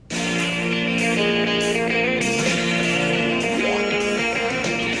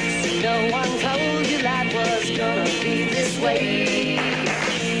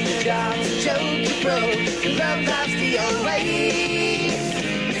road. Love drives to your ways.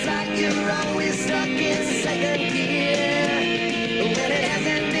 It's like you're always stuck in second gear. When it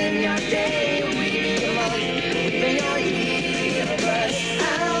hasn't been your day, week, or month, even your year. But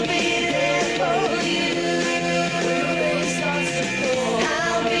I'll be there for you when the rain starts to pour.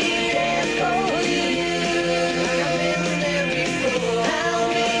 I'll be there for you like I've been there before. I'll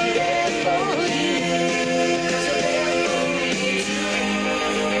be there for you 'cause you're there for me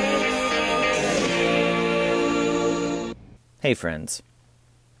too. Hey friends.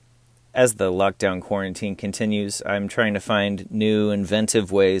 As the lockdown quarantine continues, I'm trying to find new, inventive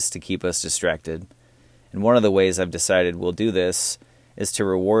ways to keep us distracted. And one of the ways I've decided we'll do this is to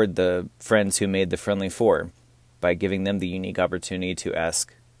reward the friends who made the Friendly Four by giving them the unique opportunity to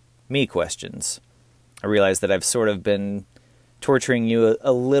ask me questions. I realize that I've sort of been torturing you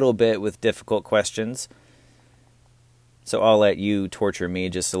a little bit with difficult questions, so I'll let you torture me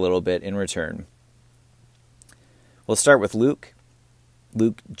just a little bit in return. We'll start with Luke.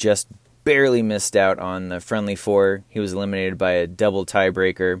 Luke just barely missed out on the Friendly Four. He was eliminated by a double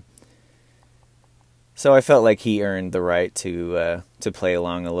tiebreaker. So I felt like he earned the right to play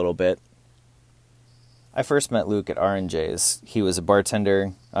along a little bit. I first met Luke at R&J's. He was a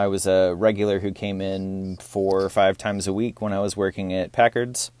bartender. I was a regular who came in 4 or 5 times a week when I was working at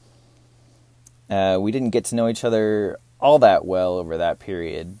Packard's. We didn't get to know each other all that well over that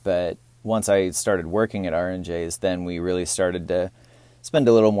period, but once I started working at R&J's, then we really started to spend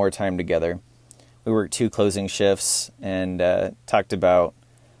a little more time together. We worked 2 closing shifts and talked about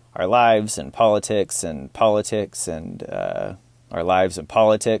our lives and politics and our lives and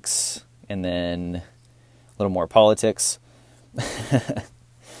politics, and then a little more politics.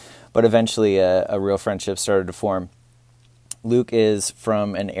 But eventually a real friendship started to form. Luke is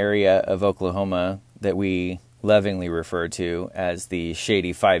from an area of Oklahoma that we lovingly refer to as the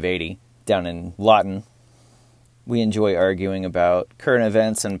Shady 580 down in Lawton. We enjoy arguing about current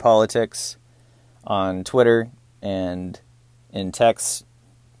events and politics on Twitter and in text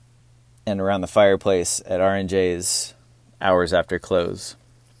and around the fireplace at R&J's hours after close.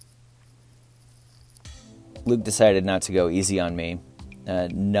 Luke decided not to go easy on me.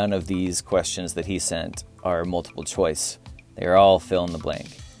 None of these questions that he sent are multiple choice. They are all fill in the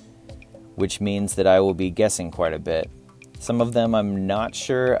blank, which means that I will be guessing quite a bit. Some of them I'm not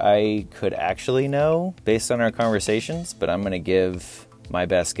sure I could actually know based on our conversations, but I'm going to give my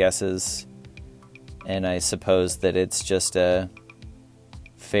best guesses, and I suppose that it's just a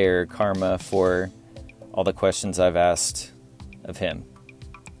fair karma for all the questions I've asked of him.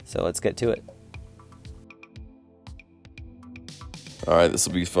 So let's get to it. All right, this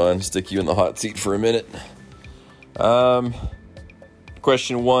will be fun. Stick you in the hot seat for a minute.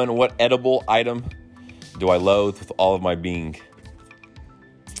 Question 1, what edible item do I loathe with all of my being?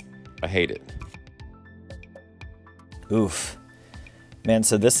 I hate it. Oof. Man,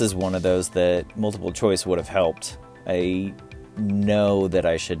 so this is one of those that multiple choice would have helped. I know that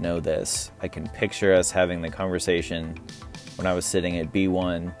I should know this. I can picture us having the conversation when I was sitting at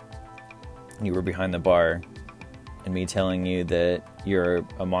B1 and you were behind the bar, and me telling you that you're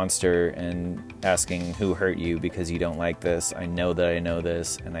a monster and asking who hurt you because you don't like this. I know that I know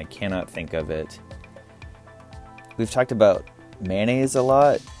this, and I cannot think of it. We've talked about mayonnaise a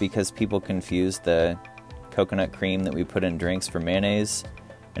lot because people confuse the coconut cream that we put in drinks for mayonnaise.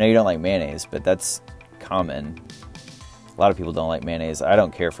 I know you don't like mayonnaise, but that's common. A lot of people don't like mayonnaise. I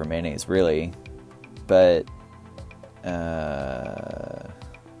don't care for mayonnaise, really. But,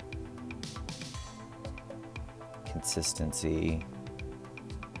 consistency.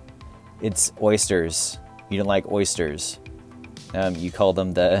 It's oysters. You don't like oysters. You call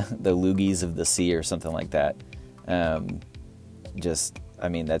them the loogies of the sea or something like that.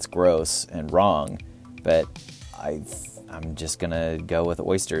 That's gross and wrong, but I'm just gonna go with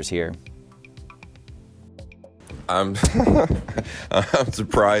oysters here. I'm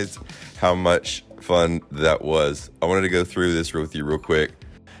surprised how much fun that was. I wanted to go through this with you real quick.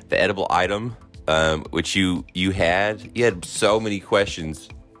 The edible item, which you had so many questions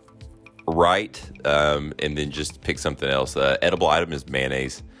right, and then just pick something else. Edible item is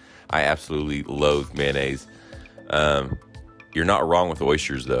mayonnaise. I absolutely loathe mayonnaise. You're not wrong with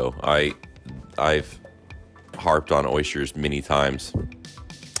oysters, though. I've harped on oysters many times,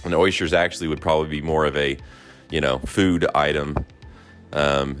 and oysters actually would probably be more of a food item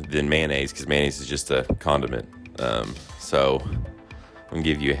than mayonnaise, because mayonnaise is just a condiment. So I'm gonna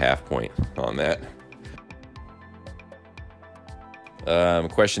give you a half point on that.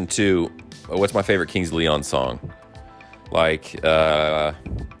 Question 2, what's my favorite Kings of Leon song? Like,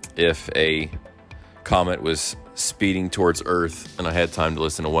 if a comet was speeding towards Earth and I had time to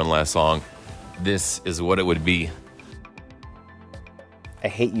listen to one last song, this is what it would be. I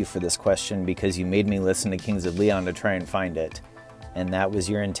hate you for this question because you made me listen to Kings of Leon to try and find it. And that was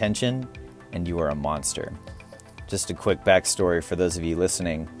your intention, and you are a monster. Just a quick backstory for those of you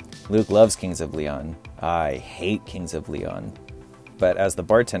listening. Luke loves Kings of Leon. I hate Kings of Leon. But as the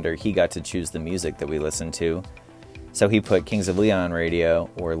bartender, he got to choose the music that we listened to. So he put Kings of Leon radio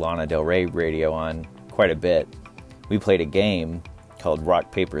or Lana Del Rey radio on quite a bit. We played a game called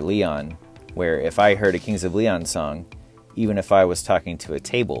Rock, Paper, Leon, where if I heard a Kings of Leon song, even if I was talking to a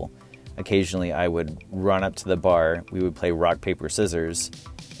table, occasionally I would run up to the bar, we would play rock, paper, scissors,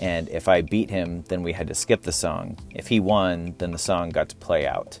 and if I beat him, then we had to skip the song. If he won, then the song got to play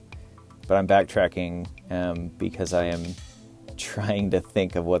out. But I'm backtracking because I am trying to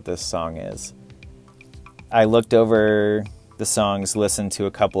think of what this song is. I looked over the songs, listened to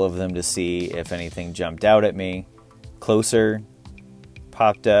a couple of them to see if anything jumped out at me. Closer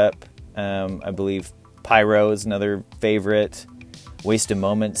popped up, I believe Pyro is another favorite. Waste a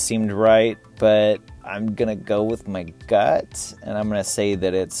Moment seemed right, but I'm going to go with my gut, and I'm going to say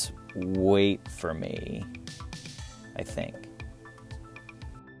that it's Wait for Me, I think.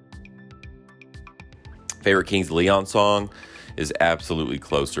 Favorite Kings of Leon song is absolutely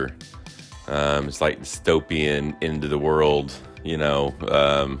Closer. It's like dystopian, end of the world,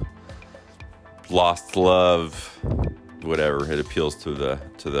 lost love, whatever. It appeals to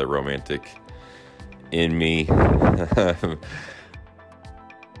the romantic in me.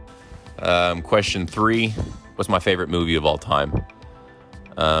 Question 3. What's my favorite movie of all time?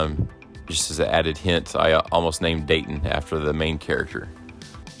 Just as an added hint, I almost named Dayton after the main character.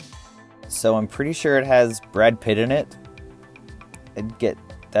 So I'm pretty sure it has Brad Pitt in it. I'd get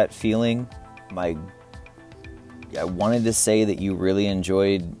that feeling. I wanted to say that you really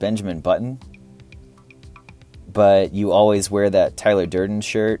enjoyed Benjamin Button, but you always wear that Tyler Durden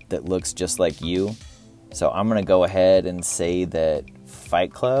shirt that looks just like you. So I'm going to go ahead and say that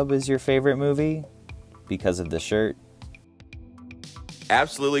Fight Club is your favorite movie because of the shirt.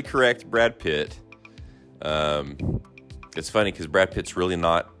 Absolutely correct, Brad Pitt. It's funny because Brad Pitt's really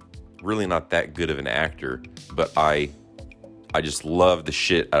not that good of an actor, but I just love the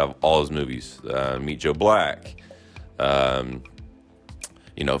shit out of all his movies. Meet Joe Black, Fight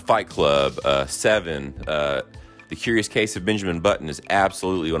Club, Seven. The Curious Case of Benjamin Button is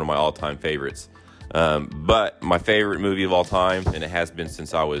absolutely one of my all-time favorites. But my favorite movie of all time, and it has been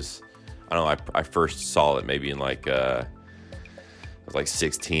since I first saw it maybe in I was like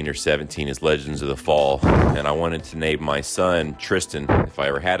 16 or 17, is Legends of the Fall. And I wanted to name my son Tristan if I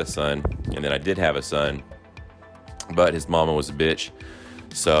ever had a son. And then I did have a son, but his mama was a bitch.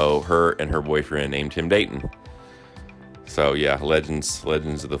 So her and her boyfriend named him Dayton. So yeah, Legends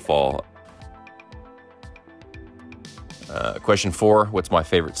of the Fall. Question 4, what's my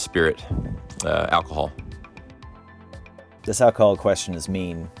favorite spirit? Alcohol. This alcohol question is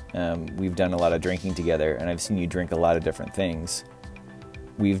mean. We've done a lot of drinking together, and I've seen you drink a lot of different things.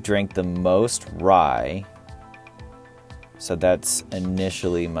 We've drank the most rye, so that's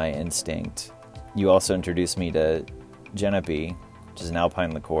initially my instinct. You also introduced me to Genepi, which is an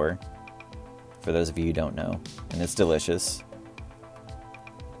alpine liqueur, for those of you who don't know, and it's delicious.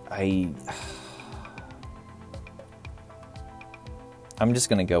 I'm just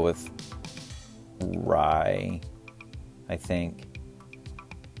going to go with rye, I think.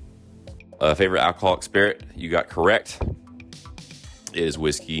 Favorite alcoholic spirit, you got correct. It is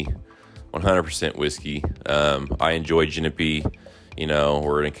whiskey, 100% whiskey. I enjoy Genepi,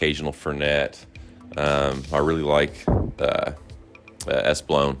 or an occasional Fernet. I really like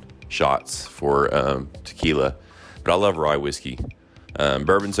Espolòn shots for tequila, but I love rye whiskey.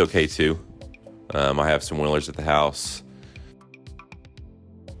 Bourbon's okay too. I have some Willers at the house.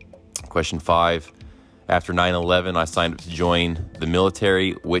 Question 5. After 9/11, I signed up to join the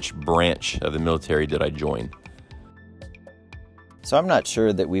military. Which branch of the military did I join? So I'm not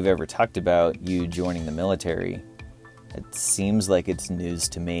sure that we've ever talked about you joining the military. It seems like it's news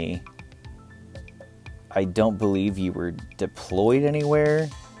to me. I don't believe you were deployed anywhere.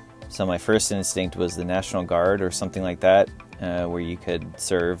 So my first instinct was the National Guard or something like that, where you could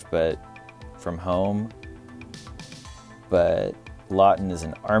serve but from home. But Lawton is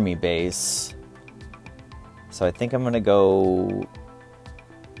an army base, so I think I'm going to go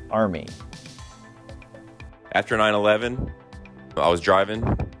Army. After 9/11, I was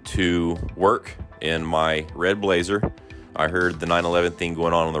driving to work in my red Blazer. I heard the 9/11 thing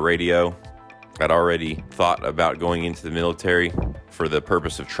going on the radio. I'd already thought about going into the military for the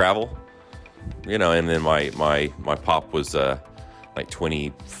purpose of travel, and then my pop was like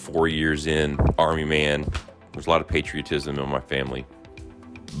 24 years in, Army man. There's a lot of patriotism in my family.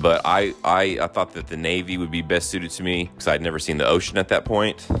 But I thought that the Navy would be best suited to me because I'd never seen the ocean at that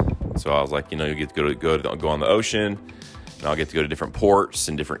point. So I was like, you get to go on the ocean, and I'll get to go to different ports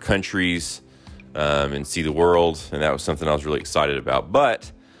and different countries and see the world. And that was something I was really excited about.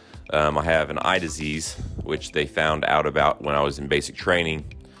 But I have an eye disease, which they found out about when I was in basic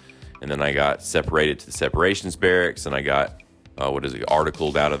training. And then I got separated to the separations barracks, and I got,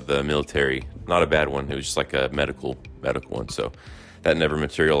 articled out of the military. Not a bad one. It was just like a medical one. So that never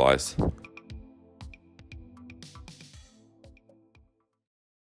materialized.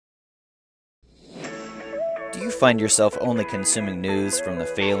 Do you find yourself only consuming news from the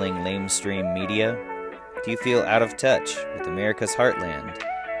failing lamestream media? Do you feel out of touch with America's heartland?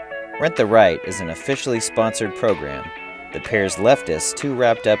 Rent the Right is an officially sponsored program that pairs leftists too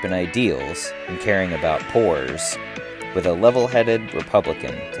wrapped up in ideals and caring about pores with a level-headed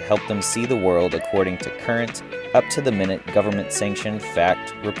Republican to help them see the world according to current, up-to-the-minute government-sanctioned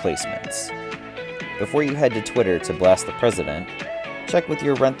fact replacements. Before you head to Twitter to blast the president, check with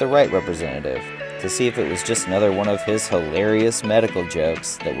your Rent the Right representative to see if it was just another one of his hilarious medical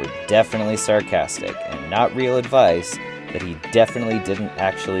jokes that were definitely sarcastic and not real advice that he definitely didn't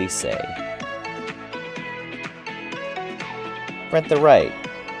actually say. Rent the Right,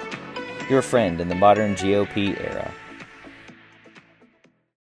 your friend in the modern GOP era.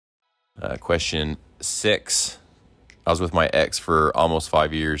 Question 6. I was with my ex for almost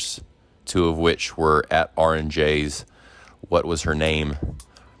 5 years, 2 of which were at R&J's. What was her name?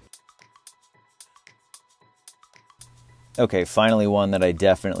 Okay, finally one that I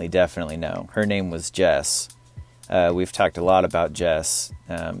definitely know. Her name was Jess. We've talked a lot about Jess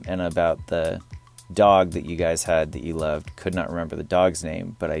and about the dog that you guys had that you loved. Could not remember the dog's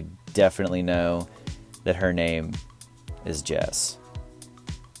name, but I definitely know that her name is Jess.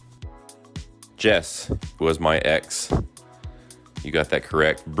 Jess was my ex. You got that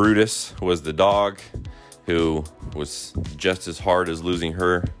correct. Brutus was the dog who was just as hard as losing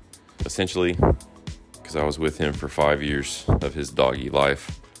her, essentially, because I was with him for 5 years of his doggy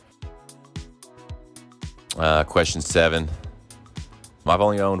life. Question 7. I've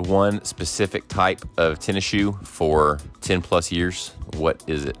only owned one specific type of tennis shoe for 10 plus years. What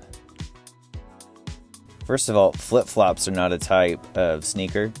is it? First of all, flip-flops are not a type of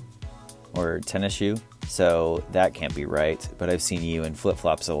sneaker or tennis shoe, so that can't be right, but I've seen you in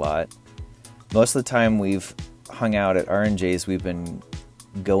flip-flops a lot. Most of the time we've hung out at R&J's, we've been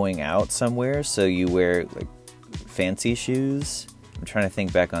going out somewhere, so you wear like fancy shoes. I'm trying to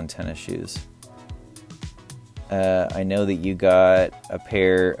think back on tennis shoes. I know that you got a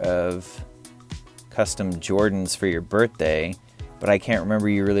pair of custom Jordans for your birthday, but I can't remember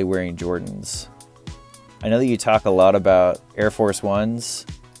you really wearing Jordans. I know that you talk a lot about Air Force Ones,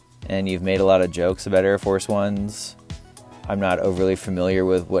 and you've made a lot of jokes about Air Force Ones. I'm not overly familiar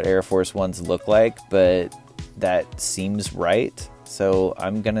with what Air Force Ones look like, but that seems right, so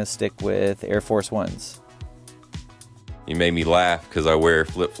I'm going to stick with Air Force Ones. You made me laugh because I wear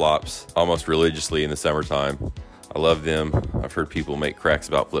flip-flops almost religiously in the summertime. I love them. I've heard people make cracks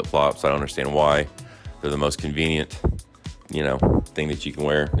about flip-flops. I don't understand why. They're the most convenient, thing that you can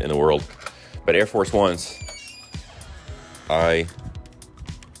wear in the world. But Air Force Ones,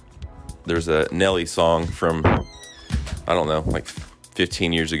 there's a Nelly song from, I don't know, like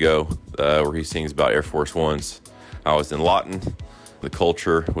 15 years ago where he sings about Air Force Ones. I was in Lawton. The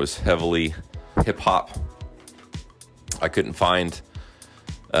culture was heavily hip-hop. I couldn't find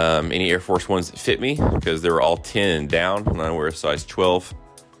any Air Force Ones that fit me because they were all 10 down, and I wear a size 12.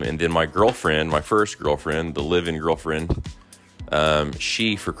 And then my girlfriend, my first girlfriend, the live-in girlfriend,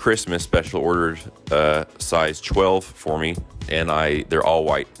 she, for Christmas, special ordered size 12 for me, and they're all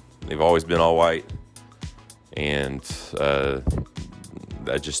white. They've always been all white, and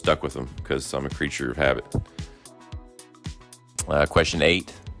I just stuck with them because I'm a creature of habit. Question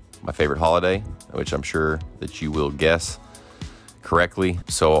 8, my favorite holiday, which I'm sure that you will guess correctly.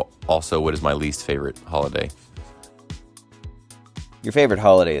 So also, what is my least favorite holiday? Your favorite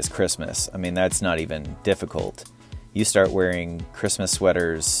holiday is Christmas. I mean, that's not even difficult. You start wearing Christmas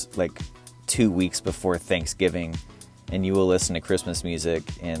sweaters like 2 weeks before Thanksgiving, and you will listen to Christmas music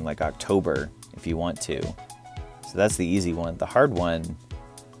in like October if you want to. So that's the easy one. The hard one,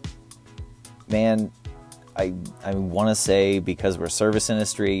 man, I want to say, because we're service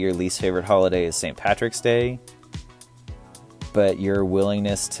industry, your least favorite holiday is St. Patrick's Day, but your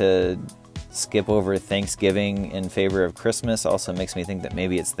willingness to skip over Thanksgiving in favor of Christmas also makes me think that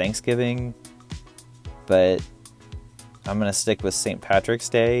maybe it's Thanksgiving, but I'm going to stick with St. Patrick's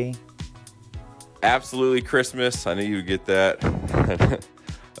Day. Absolutely Christmas. I knew you would get that.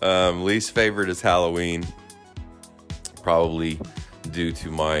 Least favorite is Halloween. Probably due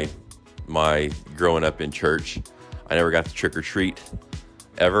to my growing up in church. I never got the trick or treat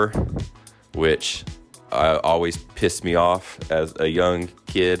ever, which always pissed me off as a young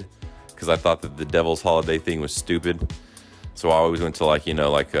kid because I thought that the devil's holiday thing was stupid. So I always went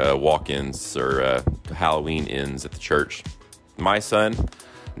to walk-ins or Halloween ins at the church. My son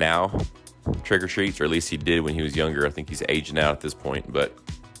now trick or treats, or at least he did when he was younger. I think he's aging out at this point, but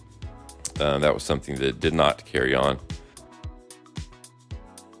that was something that did not carry on.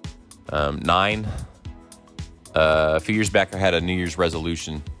 9. A few years back, I had a New Year's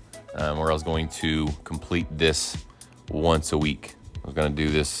resolution where I was going to complete this once a week. I was going to do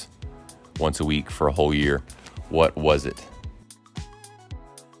this once a week for a whole year. What was it?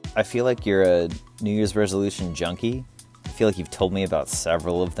 I feel like you're a New Year's resolution junkie. I feel like you've told me about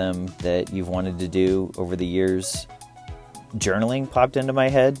several of them that you've wanted to do over the years. Journaling popped into my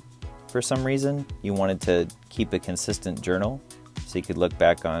head for some reason. You wanted to keep a consistent journal so you could look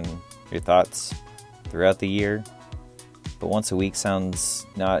back on your thoughts throughout the year. But once a week sounds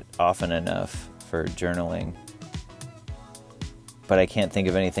not often enough for journaling. But I can't think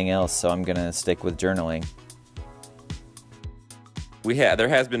of anything else, so I'm going to stick with journaling. There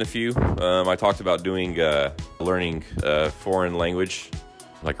has been a few. I talked about doing learning foreign language,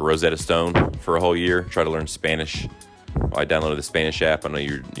 like a Rosetta Stone, for a whole year. Try to learn Spanish. I downloaded the Spanish app. I know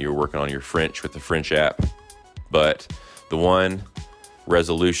you're working on your French with the French app, but the one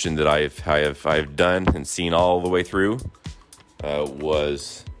resolution that I've done and seen all the way through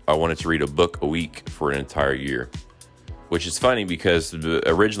was I wanted to read a book a week for an entire year, which is funny because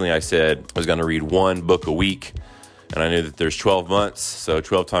originally I said I was going to read one book a week. And I knew that there's 12 months, so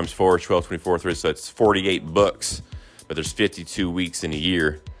 12 times 4 is 12, 24, 30, so it's 48 books, but there's 52 weeks in a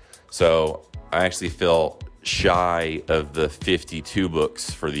year. So I actually fell shy of the 52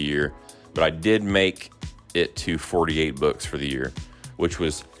 books for the year, but I did make it to 48 books for the year, which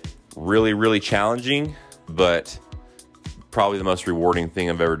was really, really challenging, but probably the most rewarding thing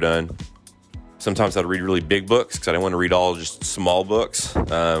I've ever done. Sometimes I'd read really big books because I didn't want to read all just small books,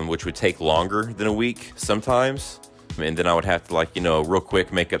 which would take longer than a week sometimes. And then I would have to, real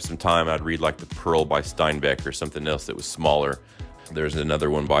quick make up some time. I'd read like The Pearl by Steinbeck or something else that was smaller. There's another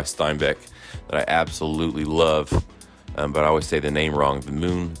one by Steinbeck that I absolutely love, but I always say the name wrong. The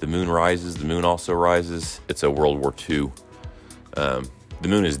Moon Rises, The Moon Also Rises. It's a World War II. The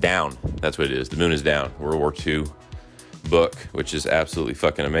Moon is Down. That's what it is. The Moon is Down. World War II book, which is absolutely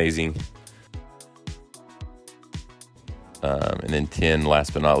fucking amazing. And then 10,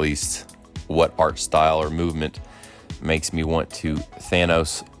 last but not least, what art style or movement makes me want to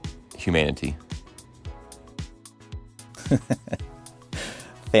Thanos humanity?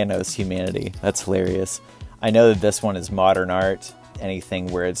 Thanos humanity. That's hilarious. I know that this one is modern art. Anything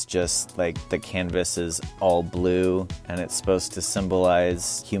where it's just like the canvas is all blue and it's supposed to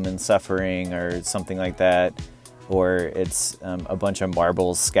symbolize human suffering or something like that. Or it's a bunch of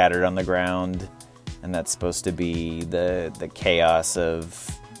marbles scattered on the ground and that's supposed to be the chaos of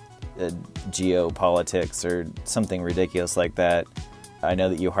geopolitics or something ridiculous like that. I know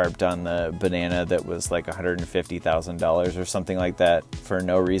that you harped on the banana that was like $150,000 or something like that for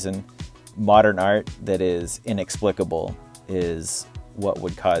no reason. Modern art that is inexplicable is what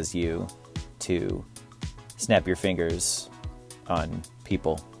would cause you to snap your fingers on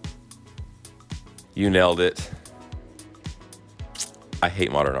people. You nailed it. I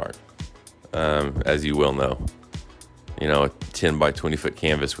hate modern art, as you well know. A 10 by 20 foot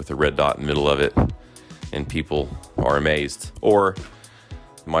canvas with a red dot in the middle of it, and people are amazed. Or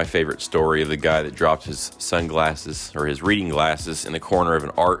my favorite story of the guy that dropped his sunglasses or his reading glasses in the corner of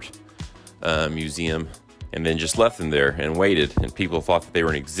an art museum and then just left them there and waited, and people thought that they were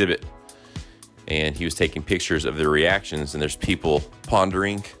an exhibit, and he was taking pictures of their reactions, and there's people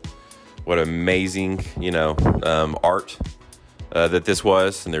pondering what amazing art that this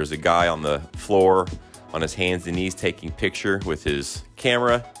was. And there's a guy on the floor on his hands and knees taking a picture with his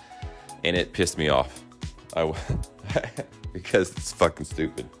camera, and it pissed me off. Because it's fucking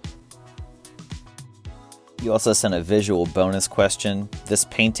stupid. You also sent a visual bonus question. This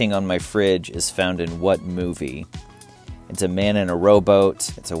painting on my fridge is found in what movie? It's a man in a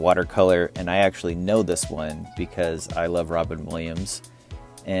rowboat. It's a watercolor, and I actually know this one because I love Robin Williams,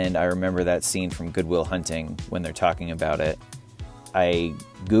 and I remember that scene from Good Will Hunting when they're talking about it. I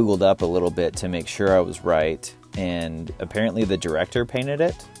Googled up a little bit to make sure I was right, and apparently the director painted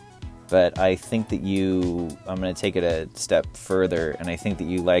it, but I think that I'm going to take it a step further, and I think that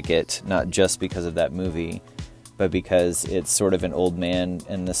you like it not just because of that movie, but because it's sort of an old man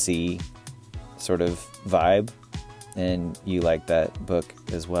in the sea sort of vibe, and you like that book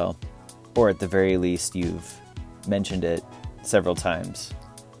as well. Or at the very least, you've mentioned it several times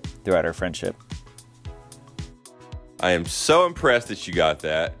throughout our friendship. I am so impressed that you got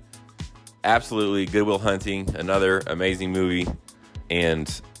that. Absolutely, Good Will Hunting, another amazing movie,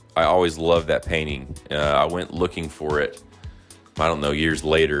 and I always loved that painting. I went looking for it, I don't know, years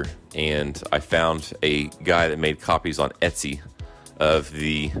later, and I found a guy that made copies on Etsy of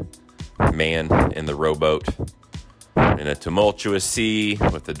the man in the rowboat in a tumultuous sea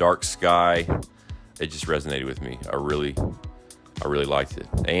with the dark sky. It just resonated with me. I really liked it.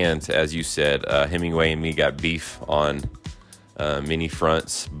 And as you said, Hemingway and me got beef on many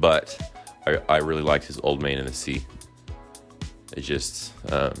fronts, but I really liked his Old Man in the Sea. It just,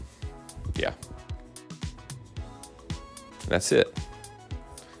 yeah. That's it.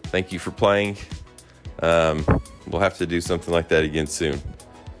 Thank you for playing. We'll have to do something like that again soon.